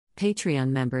Patreon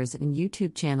members and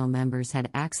YouTube channel members had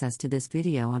access to this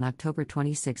video on October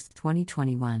 26,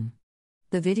 2021.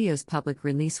 The video's public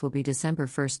release will be December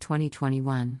 1,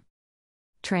 2021.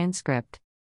 Transcript.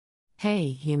 Hey,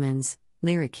 humans,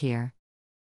 Lyric here.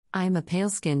 I am a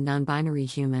pale-skinned non-binary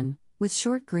human, with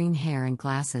short green hair and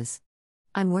glasses.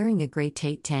 I'm wearing a gray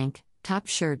Tate tank, top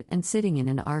shirt and sitting in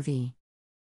an RV.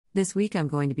 This week I'm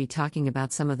going to be talking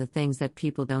about some of the things that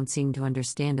people don't seem to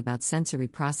understand about sensory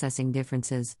processing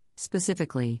differences,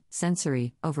 specifically,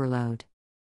 sensory overload.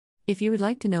 If you would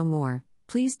like to know more,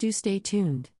 please do stay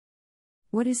tuned.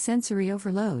 What is sensory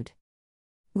overload?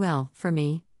 Well, for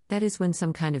me, that is when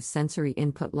some kind of sensory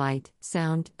input, light,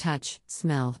 sound, touch,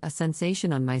 smell, a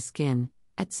sensation on my skin,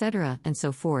 etc., and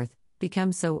so forth,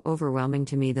 becomes so overwhelming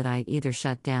to me that I either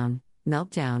shut down, melt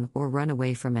down, or run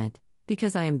away from it,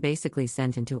 because I am basically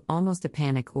sent into almost a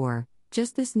panic or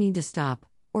just this need to stop,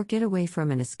 or get away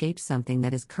from and escape something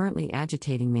that is currently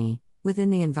agitating me, within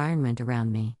the environment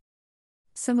around me.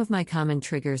 Some of my common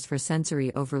triggers for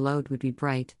sensory overload would be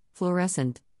bright,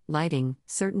 fluorescent, lighting,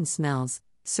 certain smells,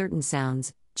 certain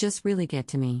sounds, just really get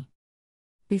to me.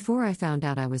 Before I found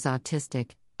out I was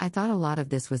autistic, I thought a lot of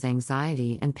this was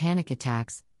anxiety and panic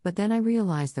attacks, but then I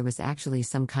realized there was actually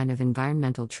some kind of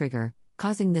environmental trigger,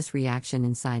 causing this reaction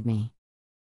inside me.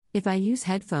 If I use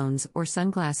headphones or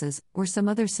sunglasses or some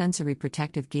other sensory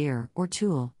protective gear or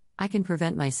tool, I can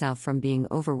prevent myself from being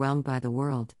overwhelmed by the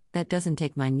world that doesn't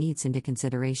take my needs into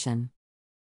consideration.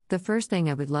 The first thing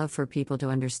I would love for people to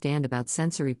understand about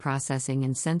sensory processing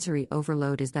and sensory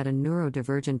overload is that a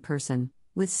neurodivergent person,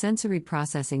 with sensory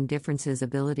processing differences,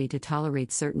 ability to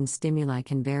tolerate certain stimuli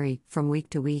can vary from week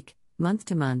to week, month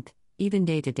to month, even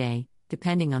day to day,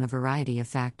 depending on a variety of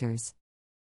factors.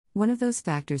 One of those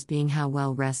factors being how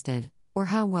well rested, or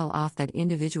how well off that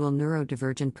individual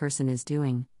neurodivergent person is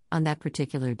doing, on that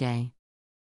particular day.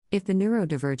 If the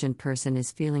neurodivergent person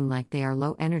is feeling like they are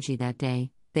low energy that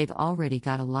day, they've already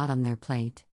got a lot on their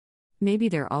plate. Maybe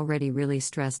they're already really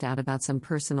stressed out about some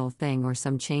personal thing or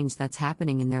some change that's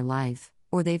happening in their life,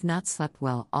 or they've not slept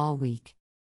well all week.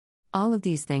 All of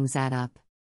these things add up.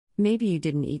 Maybe you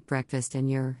didn't eat breakfast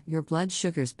and your blood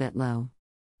sugar's bit low.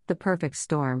 The perfect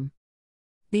storm.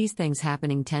 These things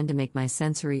happening tend to make my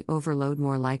sensory overload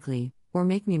more likely, or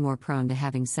make me more prone to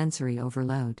having sensory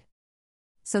overload.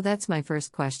 So that's my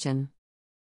first question.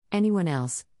 Anyone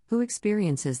else who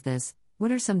experiences this,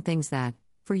 what are some things that,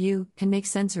 for you, can make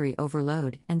sensory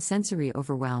overload and sensory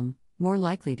overwhelm more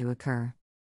likely to occur?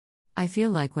 I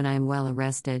feel like when I am well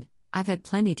rested, I've had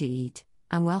plenty to eat,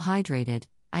 I'm well hydrated,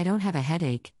 I don't have a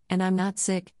headache, and I'm not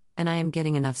sick, and I am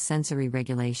getting enough sensory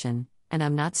regulation, and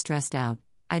I'm not stressed out,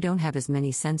 I don't have as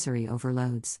many sensory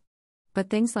overloads. But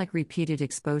things like repeated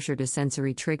exposure to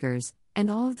sensory triggers, and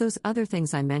all of those other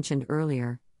things I mentioned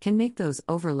earlier, can make those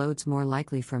overloads more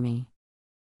likely for me.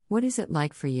 What is it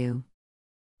like for you?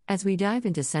 As we dive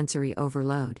into sensory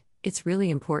overload, it's really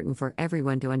important for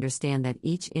everyone to understand that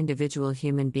each individual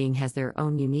human being has their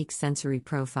own unique sensory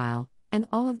profile, and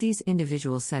all of these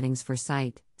individual settings for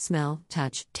sight, smell,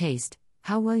 touch, taste,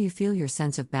 how well you feel your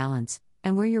sense of balance,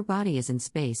 and where your body is in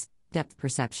space, depth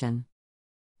perception.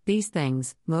 These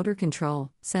things, motor control,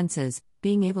 senses,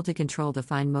 being able to control the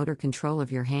fine motor control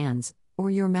of your hands, or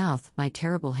your mouth, my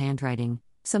terrible handwriting,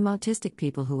 some autistic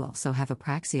people who also have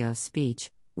apraxia of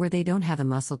speech, where they don't have a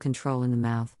muscle control in the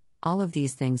mouth, all of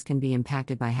these things can be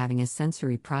impacted by having a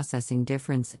sensory processing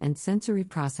difference, and sensory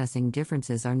processing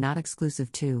differences are not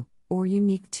exclusive to, or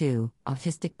unique to,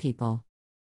 autistic people.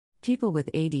 People with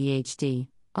ADHD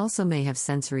also may have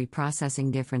sensory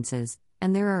processing differences,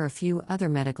 and there are a few other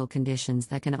medical conditions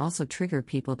that can also trigger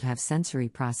people to have sensory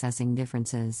processing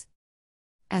differences.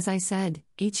 As I said,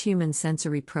 each human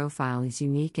sensory profile is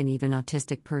unique, and even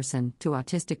autistic person to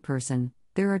autistic person,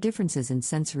 there are differences in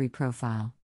sensory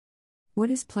profile.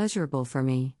 What is pleasurable for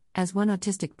me, as one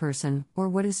autistic person, or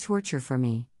what is torture for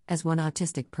me, as one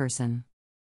autistic person?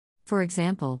 For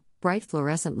example, bright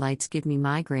fluorescent lights give me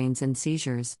migraines and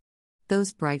seizures.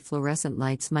 Those bright fluorescent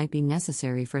lights might be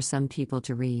necessary for some people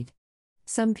to read.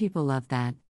 Some people love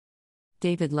that.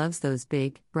 David loves those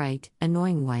big, bright,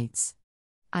 annoying whites.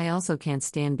 I also can't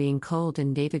stand being cold,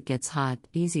 and David gets hot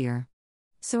easier.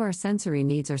 So our sensory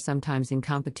needs are sometimes in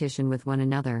competition with one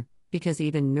another, because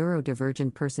even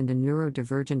neurodivergent person to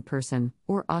neurodivergent person,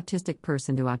 or autistic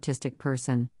person to autistic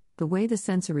person, the way the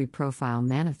sensory profile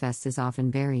manifests is often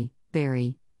very,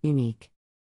 very unique.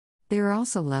 There are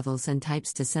also levels and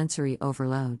types to sensory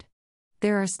overload.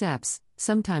 There are steps,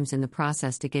 sometimes in the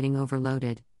process to getting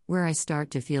overloaded, where I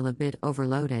start to feel a bit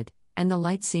overloaded, and the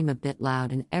lights seem a bit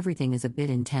loud and everything is a bit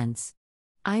intense.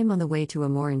 I am on the way to a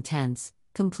more intense,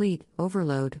 Complete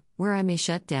overload, where I may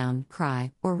shut down,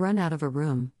 cry, or run out of a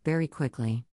room very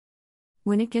quickly.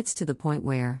 When it gets to the point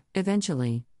where,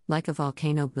 eventually, like a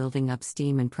volcano building up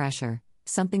steam and pressure,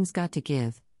 something's got to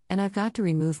give, and I've got to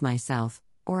remove myself,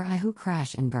 or I who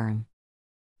crash and burn.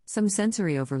 Some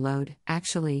sensory overload,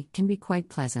 actually, can be quite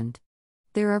pleasant.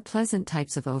 There are pleasant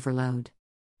types of overload.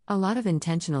 A lot of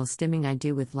intentional stimming I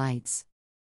do with lights.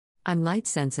 I'm light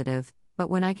sensitive, but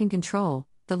when I can control,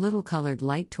 the little colored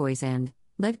light toys and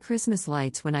LED Christmas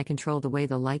lights when I control the way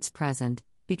the light's present,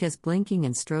 because blinking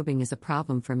and strobing is a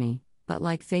problem for me, but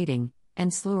like fading,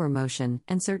 and slower motion,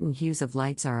 and certain hues of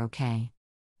lights are okay.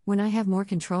 When I have more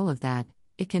control of that,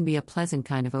 it can be a pleasant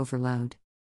kind of overload.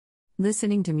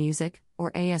 Listening to music,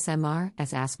 or ASMR,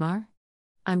 as ASMR?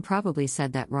 I'm probably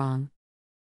said that wrong.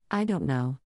 I don't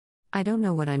know. I don't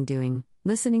know what I'm doing,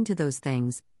 listening to those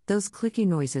things, those clicky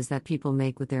noises that people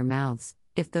make with their mouths.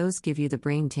 If those give you the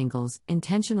brain tingles,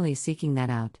 intentionally seeking that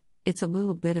out, it's a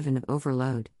little bit of an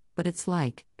overload, but it's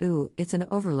like, ooh, it's an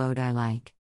overload I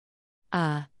like.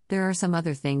 There are some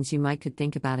other things you might could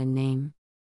think about and name.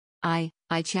 I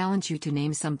challenge you to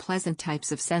name some pleasant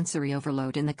types of sensory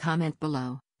overload in the comment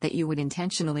below, that you would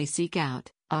intentionally seek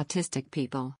out, autistic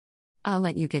people. I'll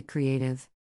let you get creative.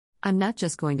 I'm not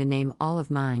just going to name all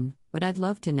of mine, but I'd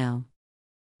love to know.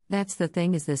 That's the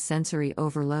thing, is this sensory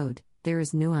overload, there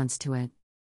is nuance to it.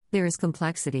 There is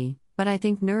complexity, but I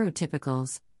think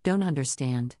neurotypicals don't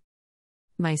understand.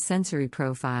 My sensory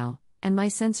profile, and my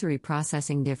sensory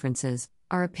processing differences,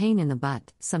 are a pain in the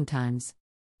butt, sometimes.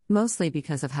 Mostly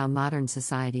because of how modern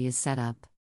society is set up.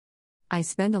 I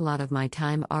spend a lot of my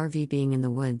time RV being in the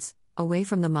woods, away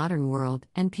from the modern world,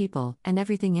 and people, and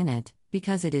everything in it,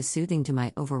 because it is soothing to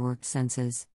my overworked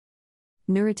senses.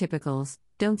 Neurotypicals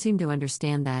don't seem to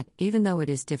understand that, even though it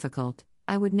is difficult,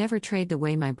 I would never trade the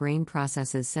way my brain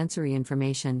processes sensory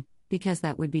information, because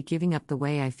that would be giving up the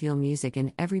way I feel music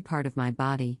in every part of my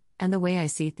body, and the way I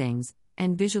see things,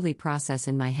 and visually process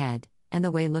in my head, and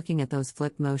the way looking at those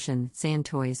flip motion, sand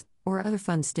toys, or other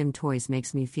fun stim toys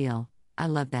makes me feel. I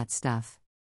love that stuff.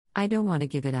 I don't want to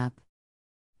give it up.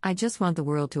 I just want the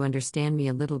world to understand me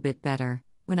a little bit better,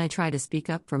 when I try to speak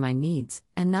up for my needs,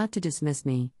 and not to dismiss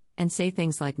me, and say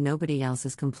things like nobody else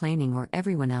is complaining or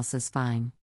everyone else is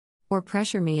fine. Or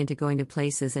pressure me into going to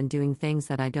places and doing things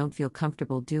that I don't feel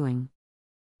comfortable doing.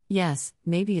 Yes,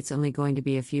 maybe it's only going to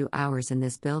be a few hours in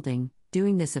this building,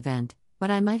 doing this event, but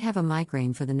I might have a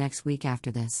migraine for the next week after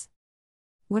this.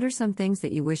 What are some things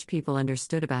that you wish people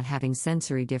understood about having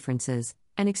sensory differences,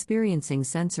 and experiencing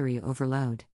sensory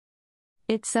overload?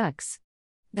 It sucks.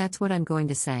 That's what I'm going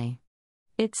to say.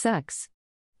 It sucks.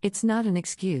 It's not an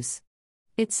excuse.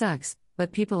 It sucks,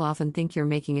 but people often think you're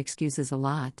making excuses a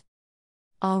lot.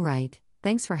 Alright,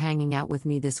 thanks for hanging out with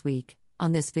me this week,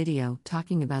 on this video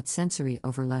talking about sensory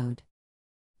overload.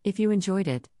 If you enjoyed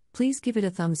it, please give it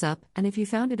a thumbs up, and if you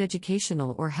found it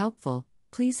educational or helpful,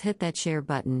 please hit that share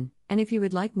button, and if you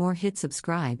would like more, hit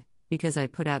subscribe, because I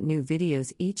put out new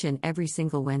videos each and every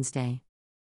single Wednesday.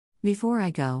 Before I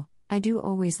go, I do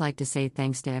always like to say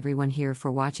thanks to everyone here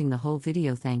for watching the whole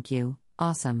video. Thank you,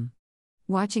 awesome.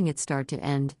 Watching it start to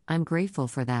end, I'm grateful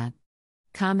for that.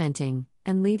 Commenting,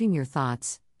 and leaving your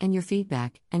thoughts, and your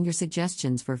feedback, and your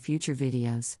suggestions for future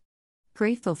videos.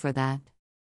 Grateful for that.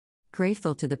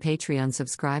 Grateful to the Patreon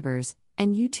subscribers,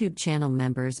 and YouTube channel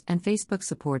members and Facebook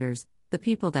supporters, the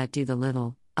people that do the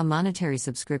little, a monetary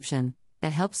subscription,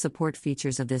 that helps support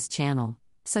features of this channel,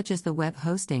 such as the web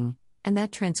hosting, and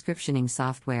that transcriptioning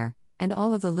software, and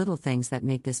all of the little things that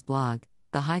make this blog,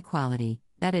 the high quality,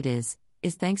 that it is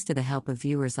thanks to the help of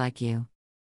viewers like you.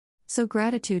 So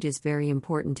gratitude is very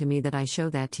important to me that I show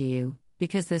that to you,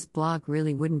 because this blog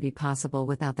really wouldn't be possible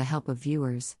without the help of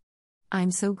viewers. I'm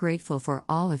so grateful for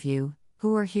all of you,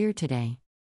 who are here today.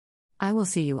 I will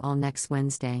see you all next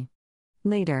Wednesday.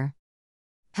 Later.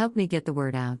 Help me get the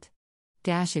word out.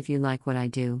 If you like what I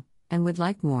do, and would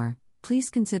like more, please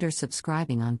consider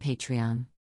subscribing on Patreon.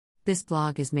 This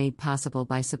blog is made possible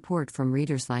by support from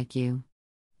readers like you.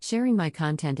 Sharing my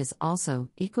content is also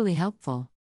equally helpful.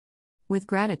 With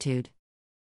gratitude.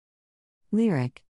 Lyric.